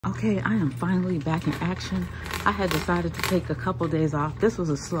Okay, I am finally back in action. I had decided to take a couple days off. This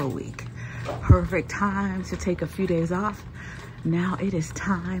was a slow week. Perfect time to take a few days off. Now it is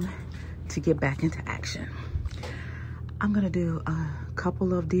time to get back into action. I'm gonna do a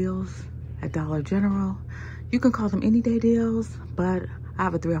couple of deals at Dollar General. You can call them any day deals, but I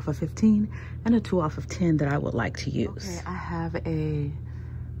have a 3 off of 15 and a 2 off of 10 that I would like to use. Okay, I have a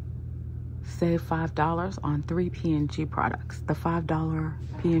save $5 on 3 P&G products. The $5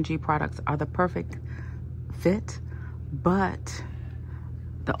 P&G products are the perfect fit, but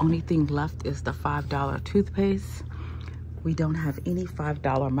the only thing left is the $5 toothpaste. We don't have any $5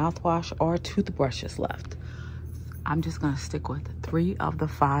 mouthwash or toothbrushes left. I'm just gonna stick with 3 of the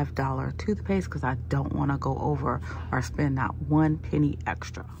 $5 toothpaste because I don't wanna go over or spend not 1 penny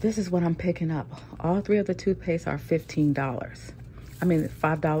extra. This is what I'm picking up. All 3 of the toothpaste are $15. I mean,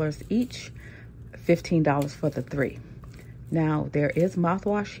 $5 each, $15 for the 3. Now, there is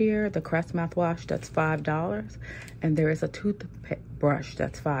mouthwash here, the Crest mouthwash, that's $5. And there is a toothbrush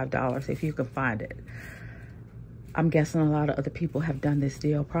that's $5 if you can find it. I'm guessing a lot of other people have done this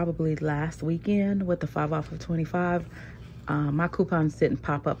deal probably last weekend with the 5 off of 25. My coupons didn't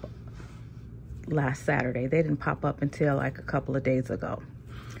pop up last Saturday. They didn't pop up until like a couple of days ago.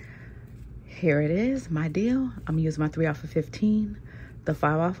 Here it is, my deal. I'm using my 3 off of 15, the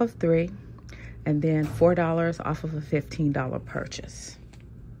 5 off of 3, and then $4 off of a $15 purchase.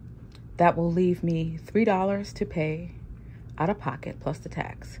 That will leave me $3 to pay out of pocket plus the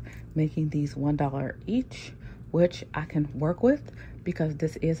tax, making these $1 each, which I can work with because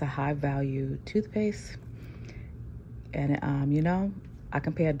this is a high value toothpaste. And you know, I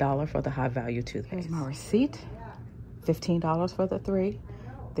can pay $1 for the high value toothpaste. Here's my receipt, $15 for the 3.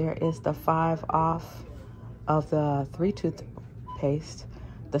 There is the 5 off of the 3 toothpaste.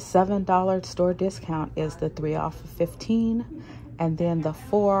 The $7 store discount is the 3 off of 15, and then the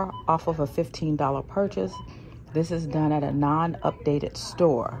 4 off of a $15 purchase. This is done at a non-updated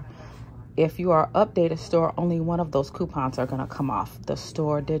store. If you are updated store, only one of those coupons are gonna come off. The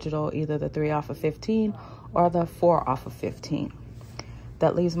store digital, either the 3 off of 15 or the 4 off of 15.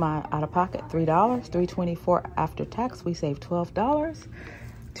 That leaves my out-of-pocket $3, $3.24 after tax. We save $12.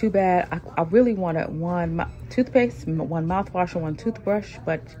 Too bad. I really wanted 1 toothpaste, 1 mouthwash, and 1 toothbrush,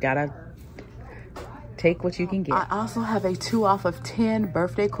 but you gotta take what you can get. I also have a 2 off of 10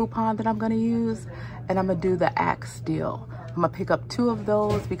 birthday coupon that I'm gonna use, and I'm gonna do the Axe deal. I'm gonna pick up 2 of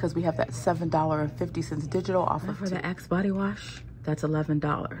those because we have that $7.50 digital off of 2. For the Axe body wash, that's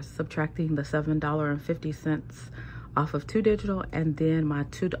 $11. Subtracting the $7.50 off of 2 digital, and then my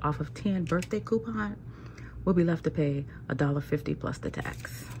 2 off of 10 birthday coupon, we'll be left to pay $1.50 plus the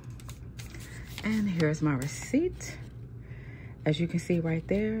tax. And here's my receipt. As you can see right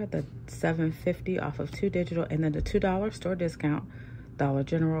there, the $7.50 off of 2 digital, and then the $2 store discount, Dollar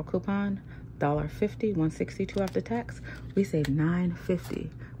General coupon, $1.50, $1.62 after tax. We save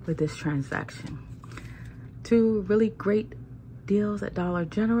 $9.50 with this transaction. 2 really great deals at Dollar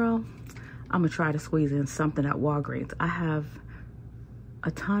General. I'm gonna try to squeeze in something at Walgreens. I have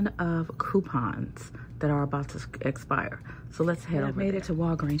a ton of coupons that are about to expire. So let's head over. I made it to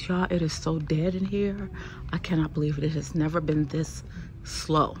Walgreens, y'all. It is so dead in here. I cannot believe it. It has never been this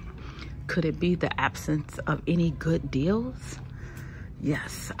slow. Could it be the absence of any good deals?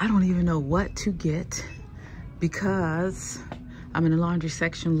 Yes, I don't even know what to get because I'm in the laundry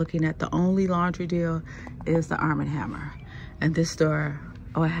section looking at the only laundry deal is the Arm & Hammer. And this store,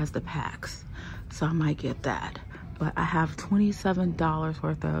 oh, it has the packs. So I might get that. But I have $27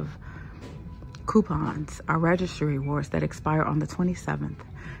 worth of coupons, our registry rewards that expire on the 27th.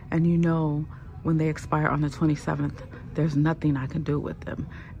 And you know, when they expire on the 27th, there's nothing I can do with them.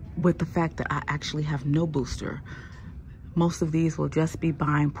 With the fact that I actually have no booster. Most of these will just be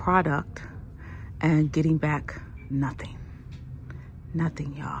buying product and getting back nothing.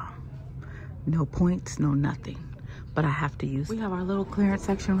 Nothing, y'all. No points, no nothing. But I have to use it. We have our little clearance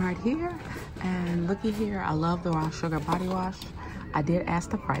section right here. And looky here, I love the Raw Sugar body wash. I did ask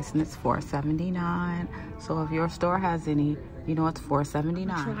the price and it's $4.79. So if your store has any, you know it's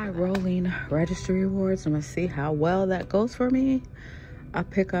 $4.79. Try rolling registry rewards. I'm gonna see how well that goes for me. I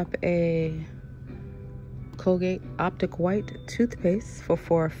pick up a Colgate Optic White toothpaste for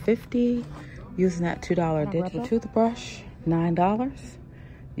 $4.50. Using that $2 digital toothbrush, $9.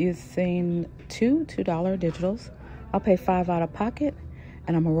 Using 2 $2 digitals, I'll pay $5 out of pocket,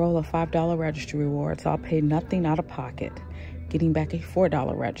 and I'm gonna roll a $5 registry reward, so I'll pay nothing out of pocket, getting back a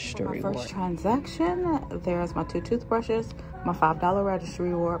 $4 registry reward. First transaction, there's my 2 toothbrushes, my $5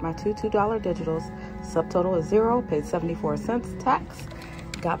 registry reward, my 2 $2 digitals. Subtotal is 0, paid 74 cents tax.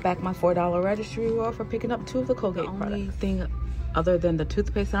 Got back my $4 registry reward for picking up 2 of the Colgate products. The only thing other than the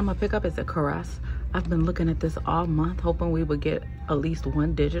toothpaste that I'm gonna pick up is a Caress. I've been looking at this all month, hoping we would get at least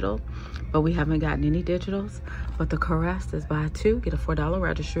one digital, but we haven't gotten any digitals. But the Caress is buy two, get a $4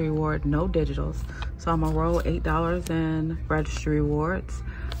 registry reward, no digitals. So I'm gonna roll $8 in registry rewards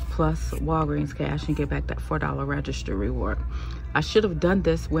plus Walgreens cash and get back that $4 registry reward. I should have done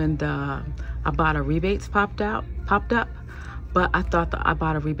this when the Ibotta rebates popped up, but I thought the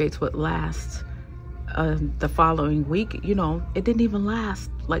Ibotta rebates would last the following week. You know, it didn't even last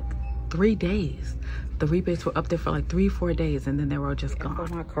like 3 days. The rebates were up there for like 3-4 days, and then they were just gone. For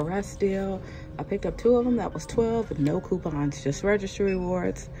my Caress deal, I picked up 2 of them. That was 12 with no coupons, just registry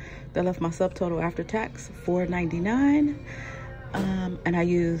rewards. That left my subtotal after tax $4.99. And I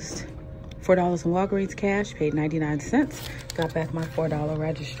used $4 in Walgreens cash, paid 99 cents, got back my $4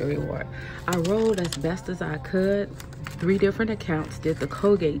 registry reward. I rolled as best as I could. 3 different accounts, did the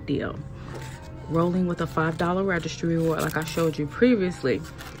Colgate deal, rolling with a $5 registry reward like I showed you previously,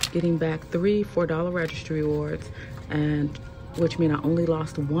 getting back 3 $4 registry rewards, and which means I only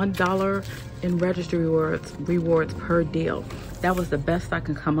lost $1 in registry rewards per deal. That was the best I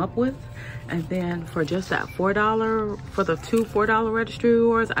can come up with. And then for just that $4, for the 2 $4 registry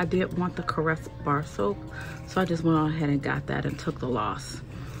rewards, I did want the Caress bar soap, so I just went on ahead and got that and took the loss.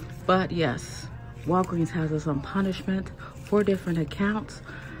 But yes, Walgreens has us on punishment, 4 different accounts,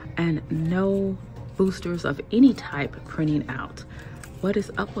 and no boosters of any type printing out. What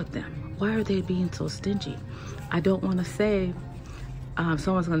is up with them? Why are they being so stingy? I don't want to say,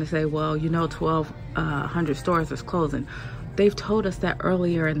 someone's going to say, well, you know, 1,200 stores is closing. They've told us that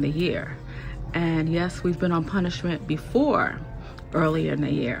earlier in the year. And yes, we've been on punishment before earlier in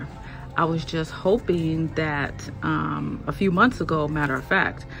the year. I was just hoping that a few months ago, matter of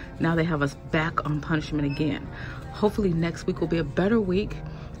fact, now they have us back on punishment again. Hopefully next week will be a better week,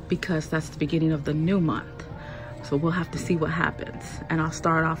 because that's the beginning of the new month. So we'll have to see what happens. And I'll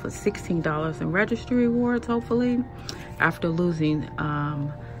start off with $16 in registry rewards, hopefully, after losing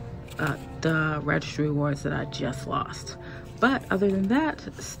the registry rewards that I just lost. But other than that,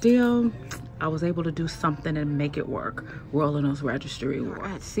 still, I was able to do something and make it work, rolling those registry rewards.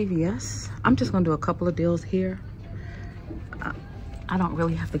 At CVS, I'm just gonna do a couple of deals here. I don't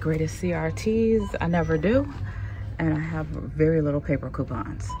really have the greatest CRTs, I never do. And I have very little paper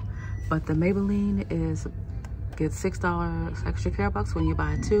coupons. But the Maybelline is, get $6 extra care bucks when you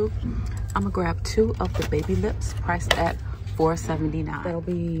buy 2. I'm gonna grab 2 of the baby lips, priced at $4.79. That'll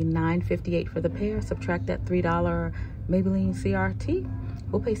be $9.58 for the pair. Subtract that $3 Maybelline CRT.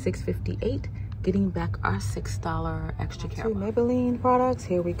 We'll pay $6.58, getting back our $6 extra care bucks. 2 Maybelline products,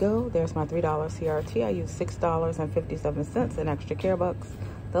 here we go. There's my $3 CRT. I used $6.57 in extra care bucks.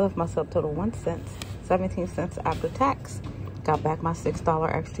 That left my subtotal 1 cent. 17 cents after tax. Got back my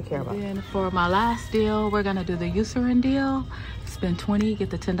 $6 extra care bucks. And for my last deal, we're gonna do the Eucerin deal. Spend 20, get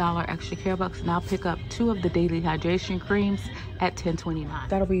the $10 extra care bucks, and I'll pick up 2 of the daily hydration creams at $10.29.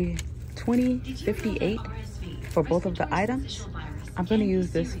 That'll be $20.58 for both of the items. I'm gonna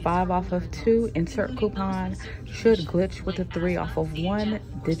use this 5 off of 2 insert coupon. Should glitch with the 3 off of 1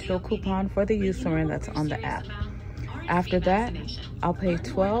 digital coupon for the Eucerin that's on the app. After that, I'll pay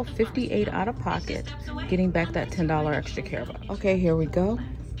 $12.58 out of pocket, getting back that $10 extra care bucks. Okay, here we go.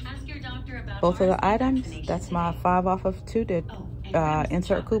 Both of the items, that's my 5 off of 2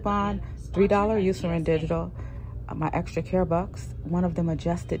 insert coupon, $3 Eucerin digital, my extra care bucks. One of them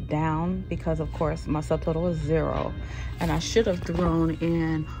adjusted down because, of course, my subtotal is 0. And I should have thrown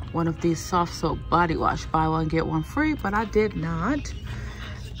in one of these soft soap body wash, buy one, get one free, but I did not.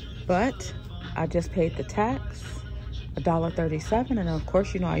 But I just paid the tax, $1.37, and of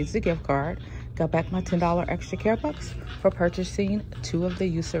course, you know, I used the gift card. Got back my $10 extra care bucks for purchasing 2 of the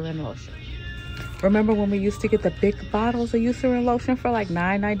Eucerin lotion. Remember when we used to get the big bottles of Eucerin lotion for like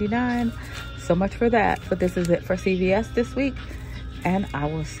 $9.99? So much for that. But this is it for CVS this week, and I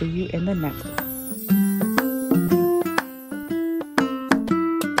will see you in the next one.